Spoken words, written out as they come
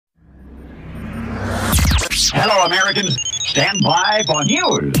Hello, Americans. Stand by for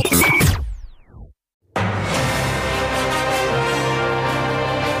news.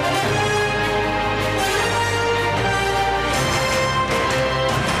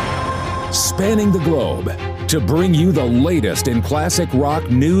 Spanning the globe to bring you the latest in classic rock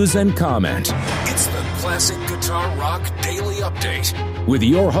news and comment. It's the Classic Guitar Rock Daily Update with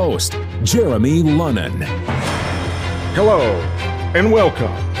your host, Jeremy Lunnan. Hello and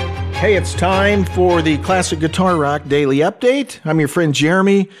welcome. Hey, it's time for the Classic Guitar Rock Daily Update. I'm your friend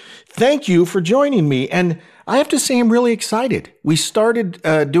Jeremy. Thank you for joining me. And I have to say, I'm really excited. We started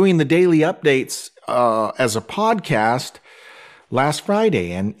doing the daily updates as a podcast last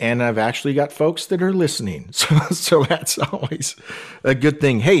Friday, and I've actually got folks that are listening. So that's always a good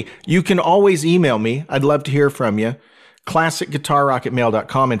thing. Hey, you can always email me. I'd love to hear from you.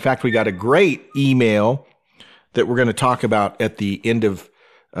 ClassicGuitarRock@mail.com. In fact, we got a great email that we're going to talk about at the end of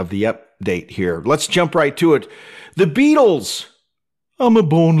the update here. Let's jump right to it. The Beatles. I'm a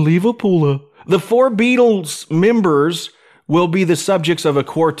born Liverpooler. The 4 Beatles members will be the subjects of a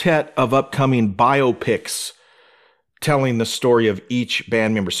quartet of upcoming biopics telling the story of each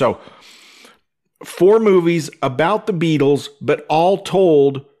band member. So 4 movies about the Beatles, but all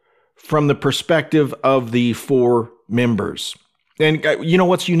told from the perspective of the 4 members. And you know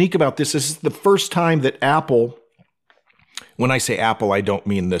what's unique about this? This is the first time that Apple, when I say Apple, I don't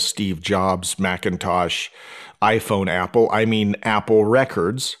mean the Steve Jobs, Macintosh, iPhone Apple. I mean Apple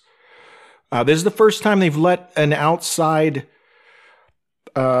Records. This is the first time they've let an outside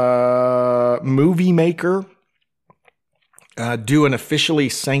movie maker do an officially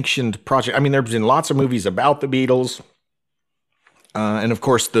sanctioned project. I mean, there's been lots of movies about the Beatles. And of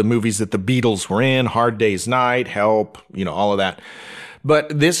course, the movies that the Beatles were in, Hard Day's Night, Help, all of that.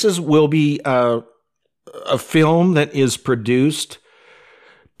 But this will be a film that is produced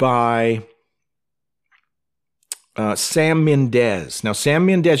by Sam Mendes. Now, Sam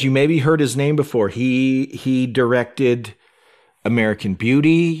Mendes, you maybe heard his name before. He directed American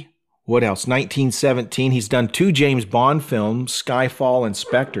Beauty. What else? 1917. He's done 2 James Bond films, Skyfall and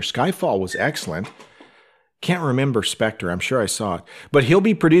Spectre. Skyfall was excellent. Can't remember Spectre. I'm sure I saw it. But he'll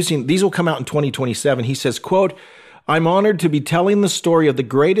be producing, these will come out in 2027. He says, quote, "I'm honored to be telling the story of the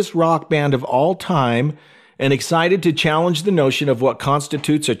greatest rock band of all time and excited to challenge the notion of what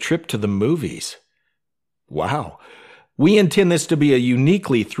constitutes a trip to the movies." Wow. "We intend this to be a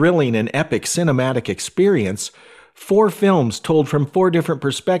uniquely thrilling and epic cinematic experience. 4 films told from 4 different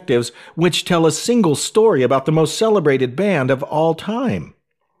perspectives, which tell a single story about the most celebrated band of all time."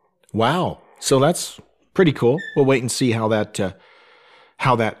 Wow. So that's pretty cool. We'll wait and see how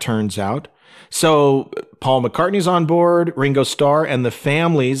that turns out. So Paul McCartney's on board, Ringo Starr, and the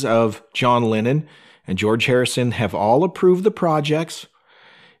families of John Lennon and George Harrison have all approved the projects.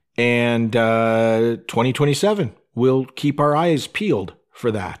 And 2027, we'll keep our eyes peeled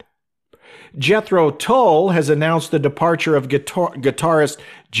for that. Jethro Tull has announced the departure of guitarist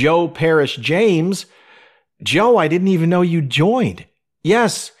Joe Parrish James. Joe, I didn't even know you joined.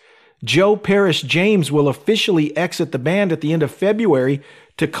 Yes, Joe Parrish James will officially exit the band at the end of February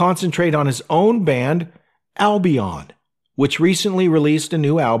to concentrate on his own band, Albion, which recently released a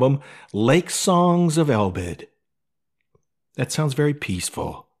new album, Lake Songs of Elbed. That sounds very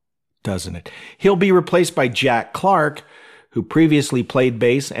peaceful, doesn't it? He'll be replaced by Jack Clark, who previously played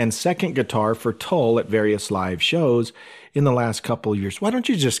bass and second guitar for Tull at various live shows in the last couple of years. Why don't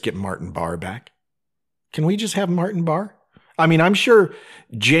you just get Martin Barr back? Can we just have Martin Barr? I mean, I'm sure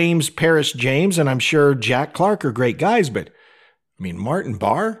James Parrish James and I'm sure Jack Clark are great guys, but I mean, Martin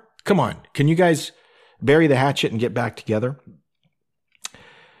Barr? Come on. Can you guys bury the hatchet and get back together?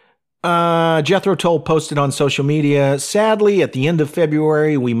 Jethro Tull posted on social media, "Sadly, at the end of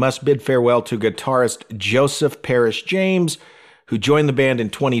February, we must bid farewell to guitarist Joseph Parrish James, who joined the band in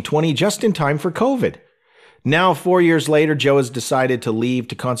 2020 just in time for COVID. Now, 4 years later, Joe has decided to leave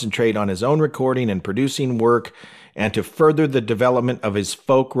to concentrate on his own recording and producing work and to further the development of his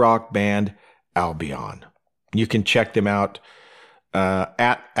folk rock band, Albion." You can check them out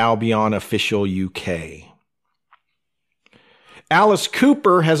at Albion Official UK. Alice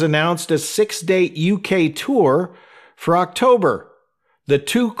Cooper has announced a 6-date UK tour for October. The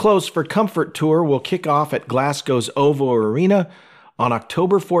Too Close for Comfort tour will kick off at Glasgow's OVO Arena on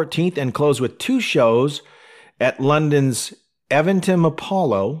October 14th and close with 2 shows at London's Eventim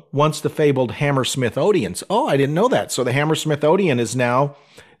Apollo, once the fabled Hammersmith Odeon. Oh, I didn't know that. So the Hammersmith Odeon is now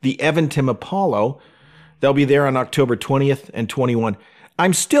the Eventim Apollo. They'll be there on October 20th and 21.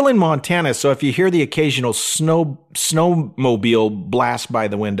 I'm still in Montana, so if you hear the occasional snowmobile blast by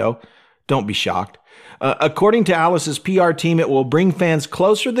the window, don't be shocked. According to Alice's PR team, it will bring fans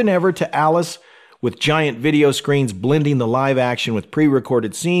closer than ever to Alice with giant video screens blending the live action with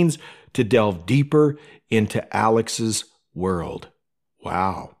pre-recorded scenes to delve deeper into Alex's world.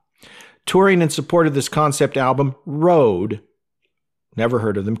 Wow. Touring in support of this concept album, Road, never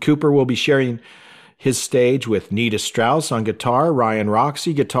heard of them. Cooper will be sharing his stage with Nita Strauss on guitar, Ryan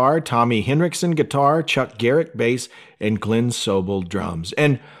Roxy guitar, Tommy Henriksen guitar, Chuck Garrick bass, and Glenn Sobel drums.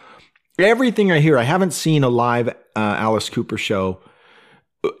 And everything I hear, I haven't seen a live Alice Cooper show.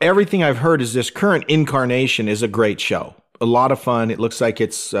 Everything I've heard is this current incarnation is a great show. A lot of fun. It looks like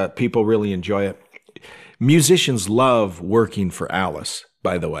it's people really enjoy it. Musicians love working for Alice,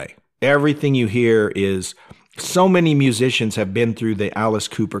 by the way. Everything you hear is, so many musicians have been through the Alice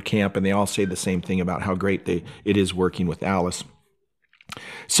Cooper camp, and they all say the same thing about how great it is working with Alice.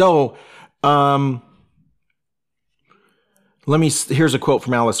 So, here's a quote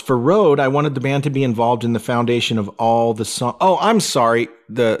from Alice. For Road, I wanted the band to be involved in the foundation of all the songs. Oh, I'm sorry.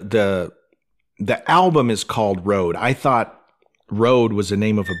 The album is called Road. I thought Road was the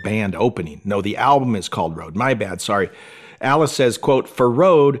name of a band opening. No, the album is called Road. My bad. Sorry. Alice says, quote, for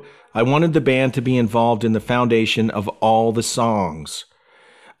Road, I wanted the band to be involved in the foundation of all the songs.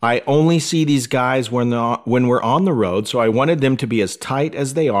 I only see these guys when we're on the road, so I wanted them to be as tight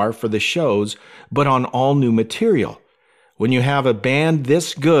as they are for the shows, but on all new material. When you have a band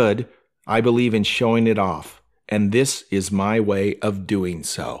this good, I believe in showing it off, and this is my way of doing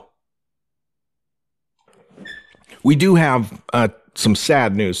so. We do have some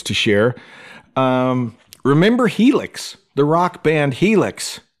sad news to share. Remember Helix, the rock band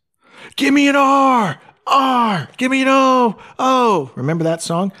Helix? Give me an R, give me an O. Remember that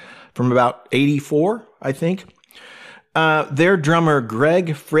song from about 84, I think? Their drummer,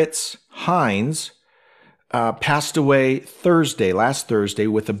 Greg Fritz Hines, passed away last Thursday,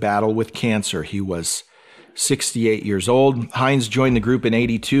 with a battle with cancer. He was 68 years old. Hines joined the group in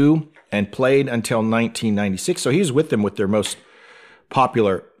 82 and played until 1996. So he was with them with their most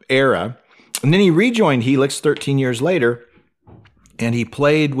popular era. And then he rejoined Helix 13 years later, and he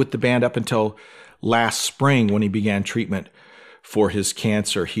played with the band up until last spring when he began treatment for his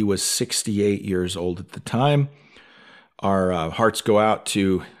cancer. He was 68 years old at the time. Our hearts go out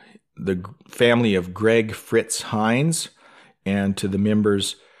to the family of Greg Fritz Hines and to the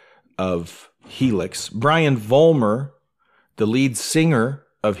members of Helix. Brian Vollmer, the lead singer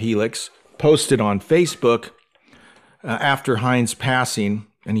of Helix, posted on Facebook after Hines' passing,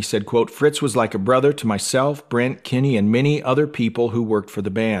 and he said, quote, Fritz was like a brother to myself, Brent, Kenny, and many other people who worked for the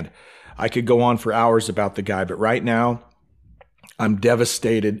band. I could go on for hours about the guy, but right now I'm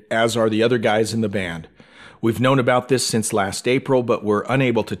devastated, as are the other guys in the band. We've known about this since last April, but we're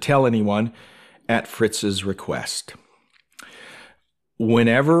unable to tell anyone at Fritz's request.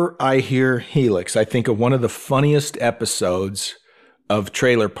 Whenever I hear Helix, I think of one of the funniest episodes of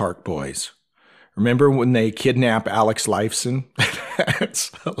Trailer Park Boys. Remember when they kidnap Alex Lifeson?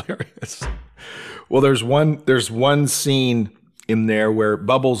 That's hilarious. Well, there's one scene in there where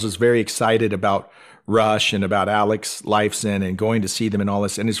Bubbles is very excited about Rush and about Alex Lifeson and going to see them and all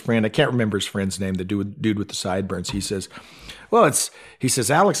this. And his friend, I can't remember his friend's name, the dude with the sideburns, he says, Alex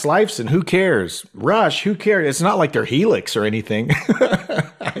Lifeson, who cares? Rush, who cares? It's not like they're Helix or anything.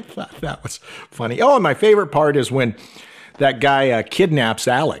 I thought that was funny. Oh, and my favorite part is when that guy kidnaps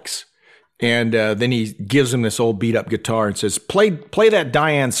Alex. And then he gives him this old beat up guitar and says, play that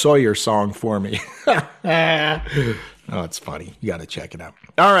Diane Sawyer song for me. Oh, it's funny. You got to check it out.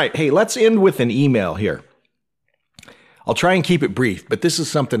 All right. Hey, let's end with an email here. I'll try and keep it brief, but this is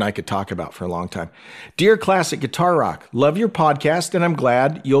something I could talk about for a long time. Dear Classic Guitar Rock, love your podcast, and I'm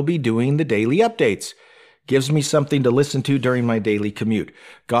glad you'll be doing the daily updates. Gives me something to listen to during my daily commute.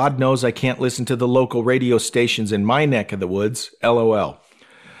 God knows I can't listen to the local radio stations in my neck of the woods. LOL.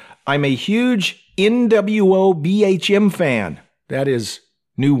 I'm a huge NWO BHM fan. That is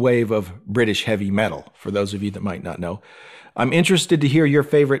new wave of British heavy metal, for those of you that might not know. I'm interested to hear your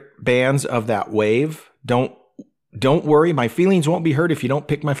favorite bands of that wave. Don't worry, my feelings won't be hurt if you don't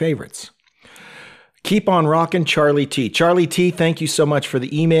pick my favorites. Keep on rocking, Charlie T. Charlie T, thank you so much for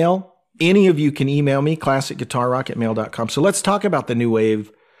the email. Any of you can email me, classicguitarrock@mail.com. So let's talk about the new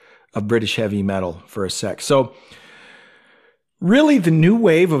wave of British heavy metal for a sec. So really, the new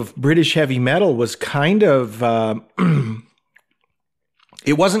wave of British heavy metal was kind of,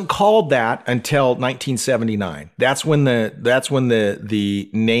 it wasn't called that until 1979. That's when the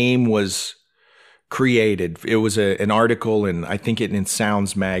name was created. It was an article in, I think in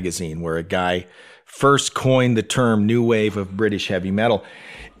Sounds magazine, where a guy first coined the term new wave of British heavy metal.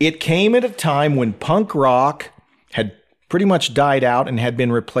 It came at a time when punk rock had pretty much died out and had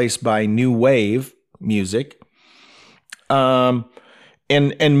been replaced by new wave music. And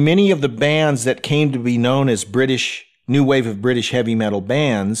and many of the bands that came to be known as British new wave of British heavy metal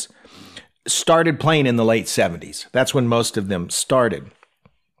bands started playing in the late 70s. That's when most of them started.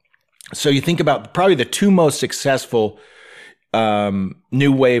 So you think about probably the two most successful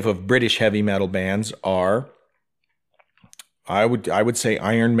new wave of British heavy metal bands are, I would say,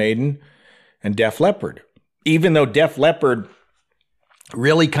 Iron Maiden and Def Leppard. Even though Def Leppard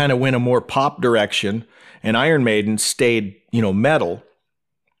really kind of went a more pop direction and Iron Maiden stayed, metal,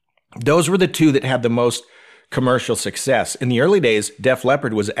 those were the two that had the most commercial success. In the early days, Def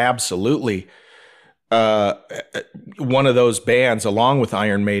Leppard was absolutely one of those bands, along with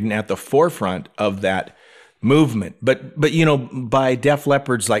Iron Maiden, at the forefront of that movement. But by Def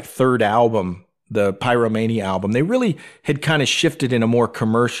Leppard's third album, the Pyromania album, they really had kind of shifted in a more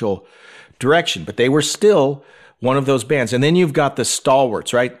commercial direction, but they were still one of those bands. And then you've got the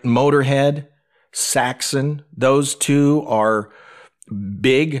stalwarts, right? Motorhead, Saxon, those two are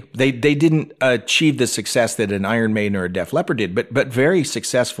big. They didn't achieve the success that an Iron Maiden or a Def Leppard did, but very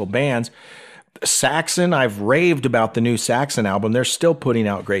successful bands. Saxon, I've raved about the new Saxon album. They're still putting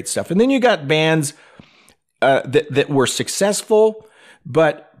out great stuff. And then you got bands that were successful,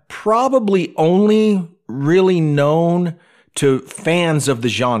 but probably only really known to fans of the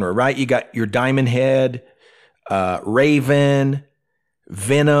genre, right? You got your Diamond Head, Raven,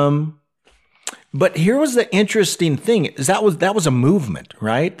 Venom. But here was the interesting thing, is that was a movement,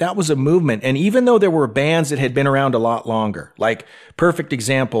 right? That was a movement. And even though there were bands that had been around a lot longer, like perfect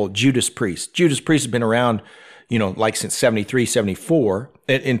example, Judas Priest. Judas Priest has been around, since 73, 74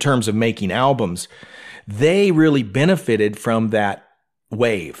 in terms of making albums. They really benefited from that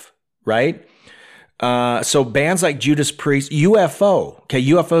wave, right? So bands like Judas Priest, UFO. Okay,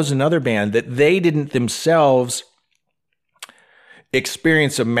 UFO is another band that they didn't themselves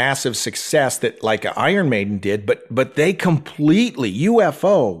experience a massive success that like Iron Maiden did, but they completely,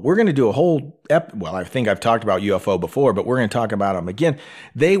 UFO, we're going to do a whole, I think I've talked about UFO before, but we're going to talk about them again.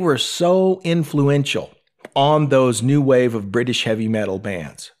 They were so influential on those new wave of British heavy metal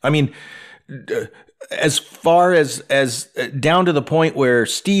bands. I mean, as far as down to the point where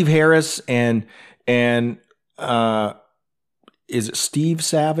Steve Harris and is it Steve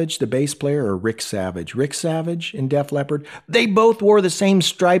Savage, the bass player, or Rick Savage? Rick Savage in Def Leppard. They both wore the same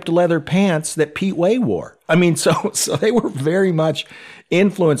striped leather pants that Pete Way wore. I mean, so they were very much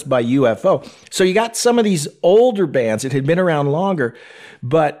influenced by UFO. So you got some of these older bands that had been around longer,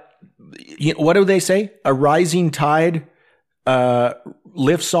 but what do they say? A rising tide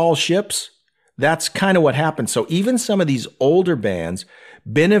lifts all ships. That's kind of what happened. So even some of these older bands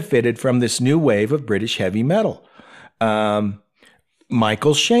benefited from this new wave of British heavy metal.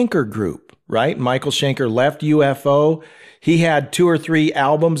 Michael Schenker Group, right? Michael Schenker left UFO. He had 2 or 3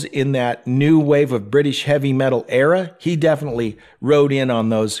 albums in that new wave of British heavy metal era. He definitely rode in on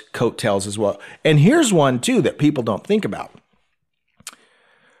those coattails as well. And here's one too that people don't think about.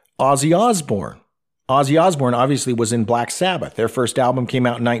 Ozzy Osbourne. Ozzy Osbourne obviously was in Black Sabbath. Their first album came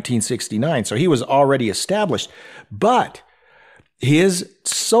out in 1969, so he was already established. But his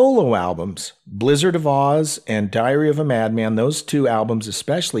solo albums, Blizzard of Oz and Diary of a Madman, those 2 albums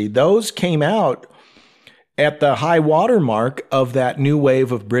especially, those came out at the high water mark of that new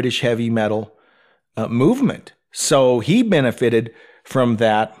wave of British heavy metal movement. So he benefited from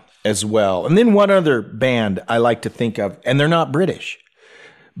that as well. And then one other band I like to think of, and they're not British,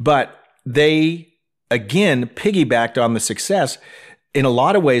 but they, again, piggybacked on the success. In a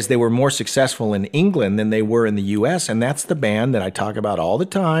lot of ways, they were more successful in England than they were in the U.S., and that's the band that I talk about all the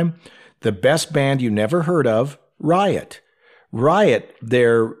time, the best band you never heard of, Riot. Riot,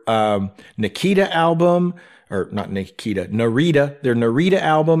 their Nikita album, or not Nikita, Narita, their Narita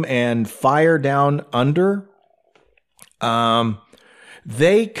album and Fire Down Under,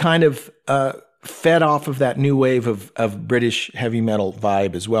 they kind of fed off of that new wave of British heavy metal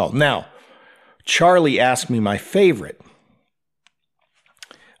vibe as well. Now, Charlie asked me my favorite.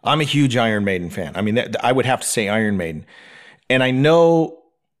 I'm a huge Iron Maiden fan. I mean, I would have to say Iron Maiden. And I know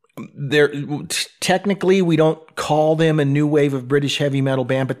technically we don't call them a new wave of British heavy metal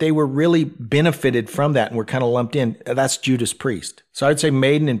band, but they were really benefited from that and were kind of lumped in. That's Judas Priest. So I'd say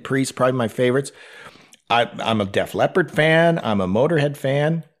Maiden and Priest, probably my favorites. I'm a Def Leppard fan. I'm a Motorhead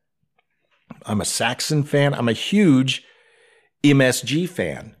fan. I'm a Saxon fan. I'm a huge MSG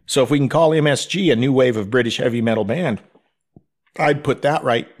fan. So if we can call MSG a new wave of British heavy metal band, I'd put that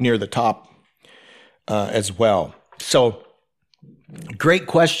right near the top as well. So great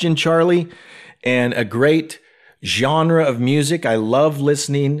question, Charlie, and a great genre of music. I love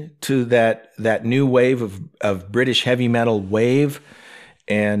listening to that new wave of British heavy metal wave,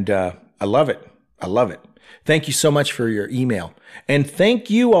 and I love it. I love it. Thank you so much for your email. And thank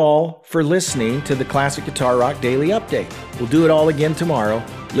you all for listening to the Classic Guitar Rock Daily Update. We'll do it all again tomorrow.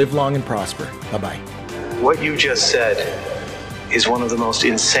 Live long and prosper. Bye-bye. What you just said is one of the most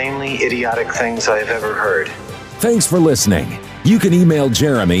insanely idiotic things I have ever heard. Thanks for listening. You can email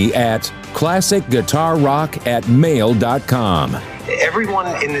Jeremy at classicguitarrock@mail.com.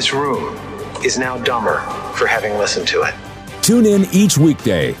 Everyone in this room is now dumber for having listened to it. Tune in each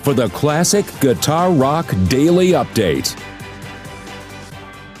weekday for the Classic Guitar Rock Daily Update.